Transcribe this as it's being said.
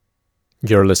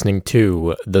You're listening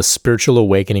to The Spiritual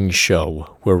Awakening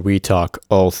Show, where we talk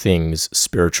all things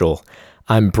spiritual.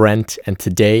 I'm Brent, and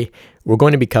today we're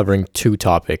going to be covering two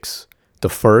topics. The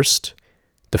first,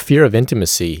 the fear of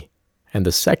intimacy, and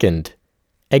the second,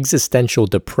 existential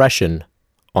depression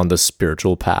on the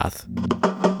spiritual path.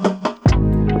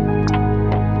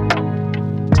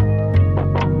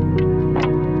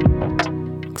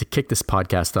 To kick this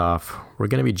podcast off, we're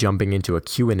going to be jumping into a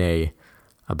Q&A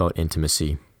about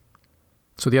intimacy.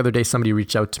 So the other day, somebody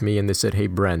reached out to me and they said, "Hey,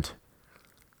 Brent,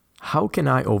 how can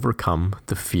I overcome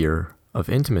the fear of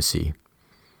intimacy?"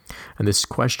 And this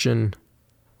question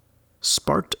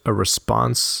sparked a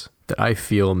response that I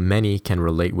feel many can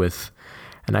relate with.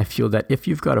 And I feel that if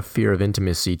you've got a fear of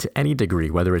intimacy to any degree,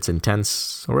 whether it's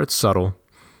intense or it's subtle,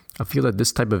 I feel that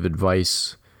this type of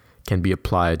advice can be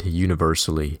applied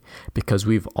universally because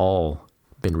we've all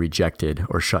been rejected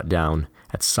or shut down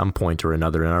at some point or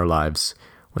another in our lives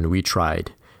when we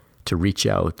tried to reach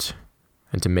out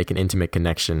and to make an intimate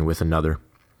connection with another.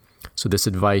 So this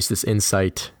advice, this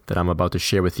insight that I'm about to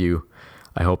share with you,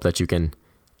 I hope that you can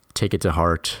take it to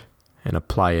heart and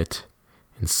apply it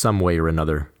in some way or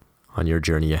another on your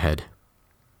journey ahead.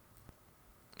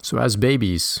 So as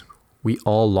babies, we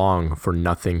all long for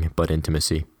nothing but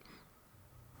intimacy.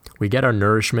 We get our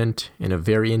nourishment in a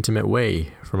very intimate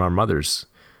way from our mothers,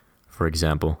 for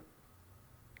example.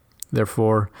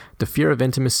 Therefore, the fear of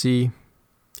intimacy,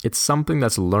 it's something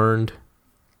that's learned,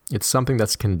 it's something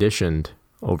that's conditioned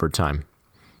over time.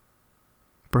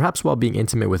 Perhaps while being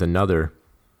intimate with another,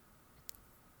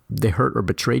 they hurt or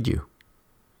betrayed you.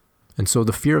 And so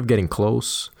the fear of getting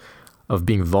close, of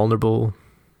being vulnerable,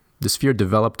 this fear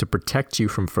developed to protect you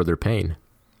from further pain.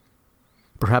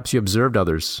 Perhaps you observed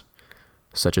others,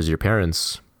 such as your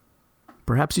parents.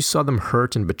 Perhaps you saw them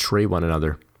hurt and betray one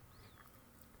another.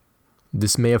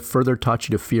 This may have further taught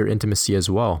you to fear intimacy as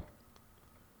well.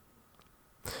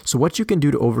 So what you can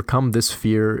do to overcome this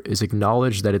fear is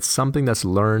acknowledge that it's something that's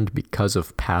learned because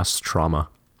of past trauma.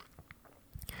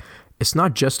 It's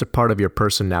not just a part of your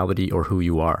personality or who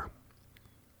you are.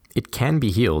 It can be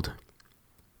healed.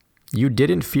 You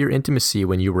didn't fear intimacy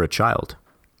when you were a child.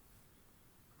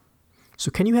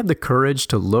 So can you have the courage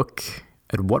to look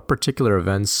at what particular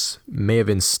events may have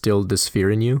instilled this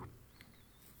fear in you?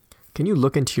 Can you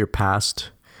look into your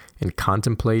past and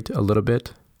contemplate a little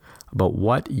bit about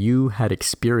what you had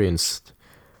experienced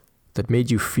that made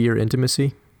you fear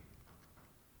intimacy?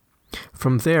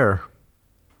 From there,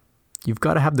 you've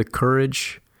got to have the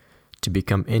courage to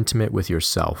become intimate with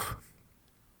yourself.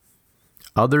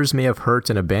 Others may have hurt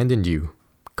and abandoned you,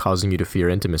 causing you to fear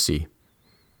intimacy.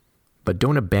 But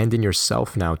don't abandon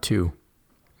yourself now too.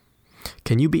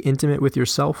 Can you be intimate with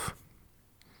yourself?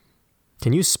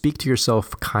 Can you speak to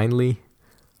yourself kindly,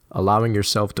 allowing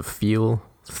yourself to feel,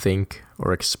 think,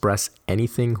 or express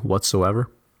anything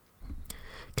whatsoever?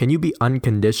 Can you be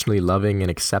unconditionally loving and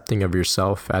accepting of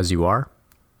yourself as you are?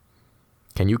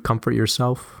 Can you comfort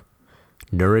yourself,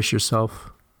 nourish yourself?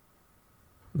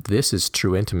 This is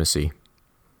true intimacy.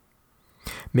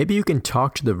 Maybe you can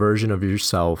talk to the version of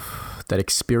yourself that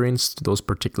experienced those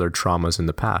particular traumas in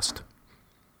the past.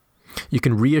 You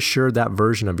can reassure that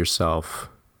version of yourself,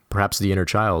 perhaps the inner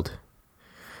child,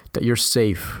 that you're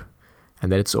safe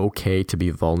and that it's okay to be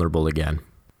vulnerable again.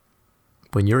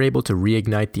 When you're able to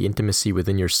reignite the intimacy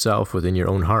within yourself, within your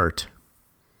own heart,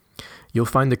 you'll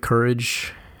find the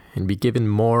courage and be given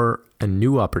more and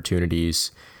new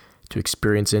opportunities to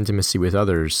experience intimacy with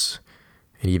others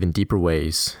in even deeper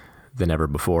ways than ever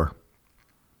before.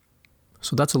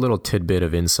 So that's a little tidbit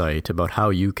of insight about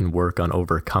how you can work on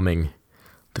overcoming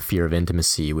the fear of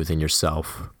intimacy within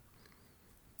yourself.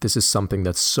 This is something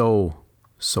that's so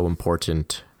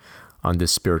important on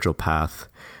this spiritual path,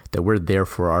 that we're there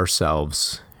for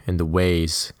ourselves in the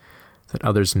ways that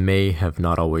others may have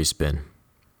not always been.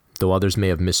 Though others may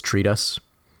have mistreated us,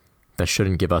 that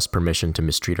shouldn't give us permission to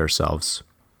mistreat ourselves.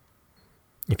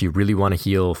 If you really want to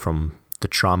heal from the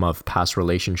trauma of past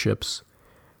relationships,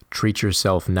 treat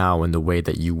yourself now in the way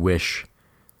that you wish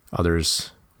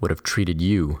others would have treated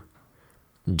you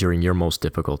during your most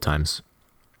difficult times.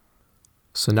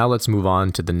 So now let's move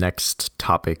on to the next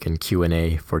topic and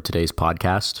Q&A for today's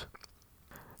podcast.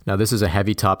 Now this is a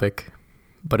heavy topic,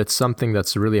 but it's something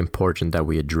that's really important that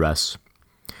we address.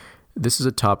 This is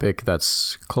a topic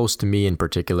that's close to me in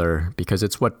particular because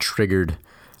it's what triggered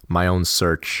my own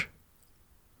search,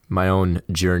 my own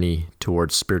journey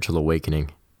towards spiritual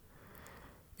awakening.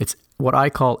 It's what I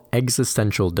call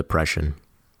existential depression.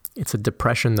 It's a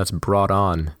depression that's brought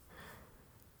on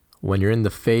when you're in the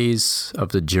phase of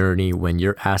the journey when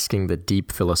you're asking the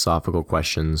deep philosophical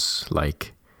questions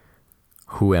like,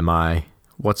 who am I?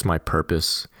 What's my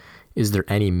purpose? Is there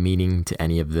any meaning to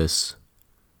any of this?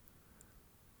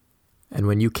 And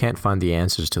when you can't find the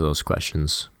answers to those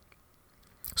questions,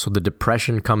 so the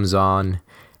depression comes on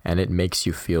and it makes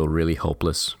you feel really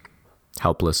hopeless,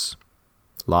 helpless,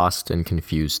 lost, and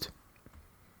confused.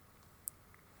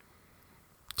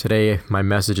 Today, my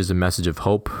message is a message of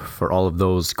hope for all of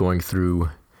those going through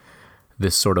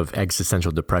this sort of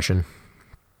existential depression.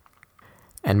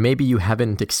 And maybe you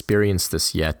haven't experienced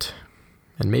this yet,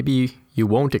 and maybe you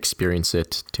won't experience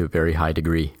it to a very high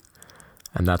degree,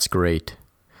 and that's great.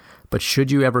 But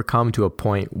should you ever come to a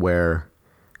point where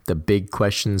the big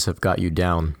questions have got you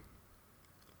down,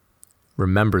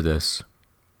 remember this.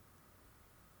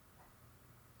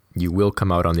 You will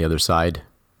come out on the other side.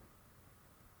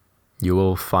 You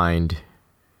will find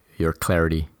your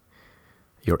clarity,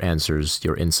 your answers,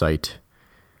 your insight.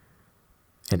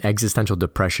 And existential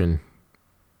depression,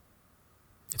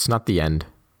 it's not the end,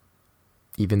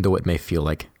 even though it may feel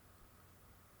like.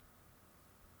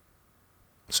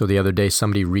 So the other day,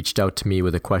 somebody reached out to me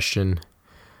with a question,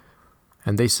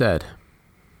 and they said,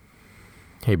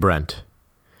 "Hey Brent,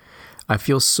 I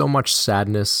feel so much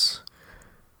sadness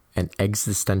and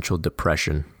existential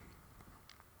depression,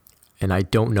 and I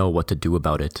don't know what to do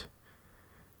about it.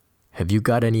 Have you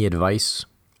got any advice?"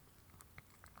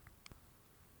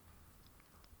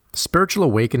 Spiritual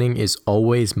awakening is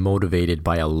always motivated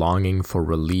by a longing for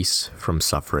release from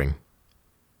suffering.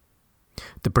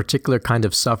 The particular kind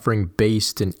of suffering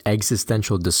based in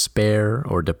existential despair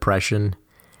or depression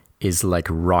is like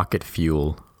rocket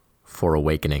fuel for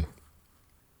awakening.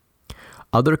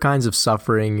 Other kinds of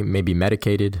suffering may be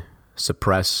medicated,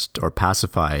 suppressed, or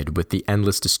pacified with the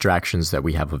endless distractions that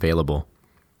we have available.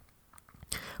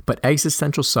 But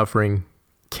existential suffering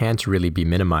can't really be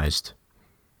minimized.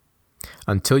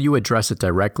 Until you address it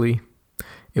directly,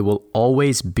 it will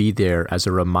always be there as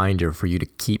a reminder for you to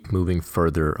keep moving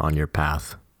further on your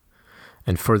path.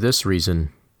 And for this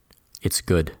reason, it's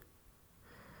good.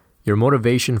 Your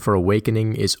motivation for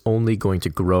awakening is only going to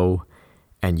grow,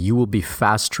 and you will be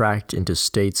fast-tracked into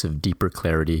states of deeper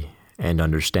clarity and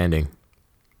understanding.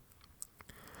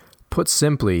 Put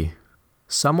simply,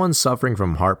 someone suffering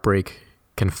from heartbreak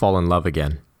can fall in love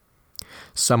again.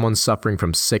 Someone suffering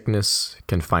from sickness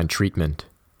can find treatment.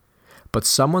 But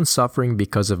someone suffering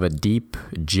because of a deep,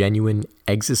 genuine,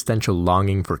 existential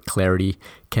longing for clarity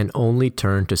can only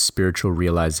turn to spiritual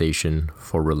realization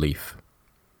for relief.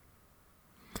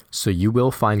 So you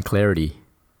will find clarity.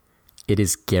 It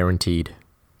is guaranteed.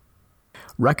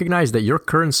 Recognize that your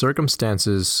current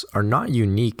circumstances are not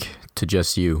unique to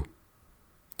just you.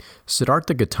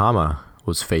 Siddhartha Gautama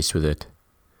was faced with it.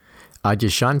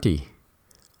 Adyashanti,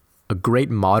 a great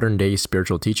modern-day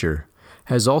spiritual teacher,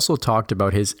 has also talked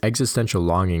about his existential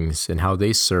longings and how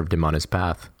they served him on his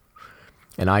path.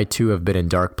 And I too have been in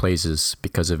dark places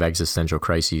because of existential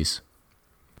crises.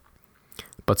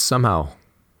 But somehow,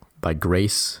 by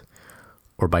grace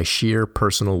or by sheer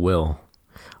personal will,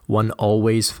 one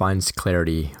always finds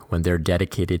clarity when they're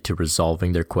dedicated to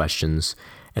resolving their questions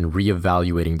and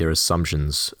reevaluating their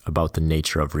assumptions about the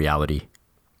nature of reality.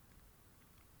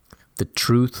 The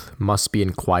truth must be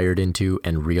inquired into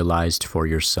and realized for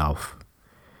yourself.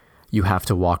 You have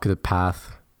to walk the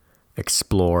path,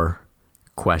 explore,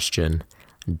 question,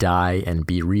 die, and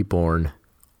be reborn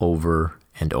over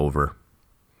and over.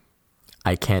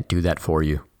 I can't do that for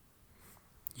you.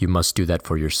 You must do that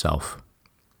for yourself.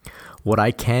 What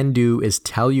I can do is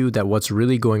tell you that what's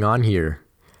really going on here,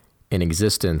 in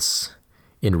existence,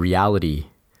 in reality,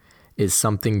 is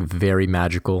something very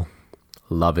magical,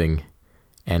 loving,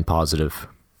 and positive.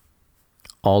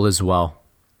 All is well.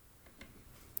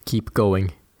 Keep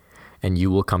going, and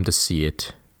you will come to see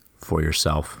it for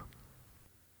yourself.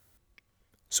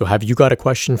 So have you got a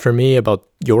question for me about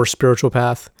your spiritual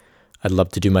path? I'd love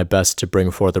to do my best to bring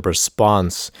forth a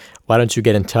response. Why don't you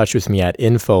get in touch with me at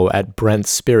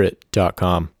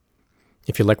info@brentspirit.com.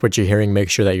 If you like what you're hearing,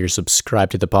 make sure that you're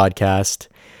subscribed to the podcast.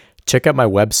 Check out my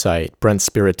website,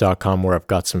 brentspirit.com, where I've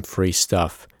got some free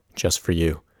stuff just for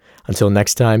you. Until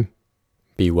next time,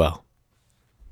 be well.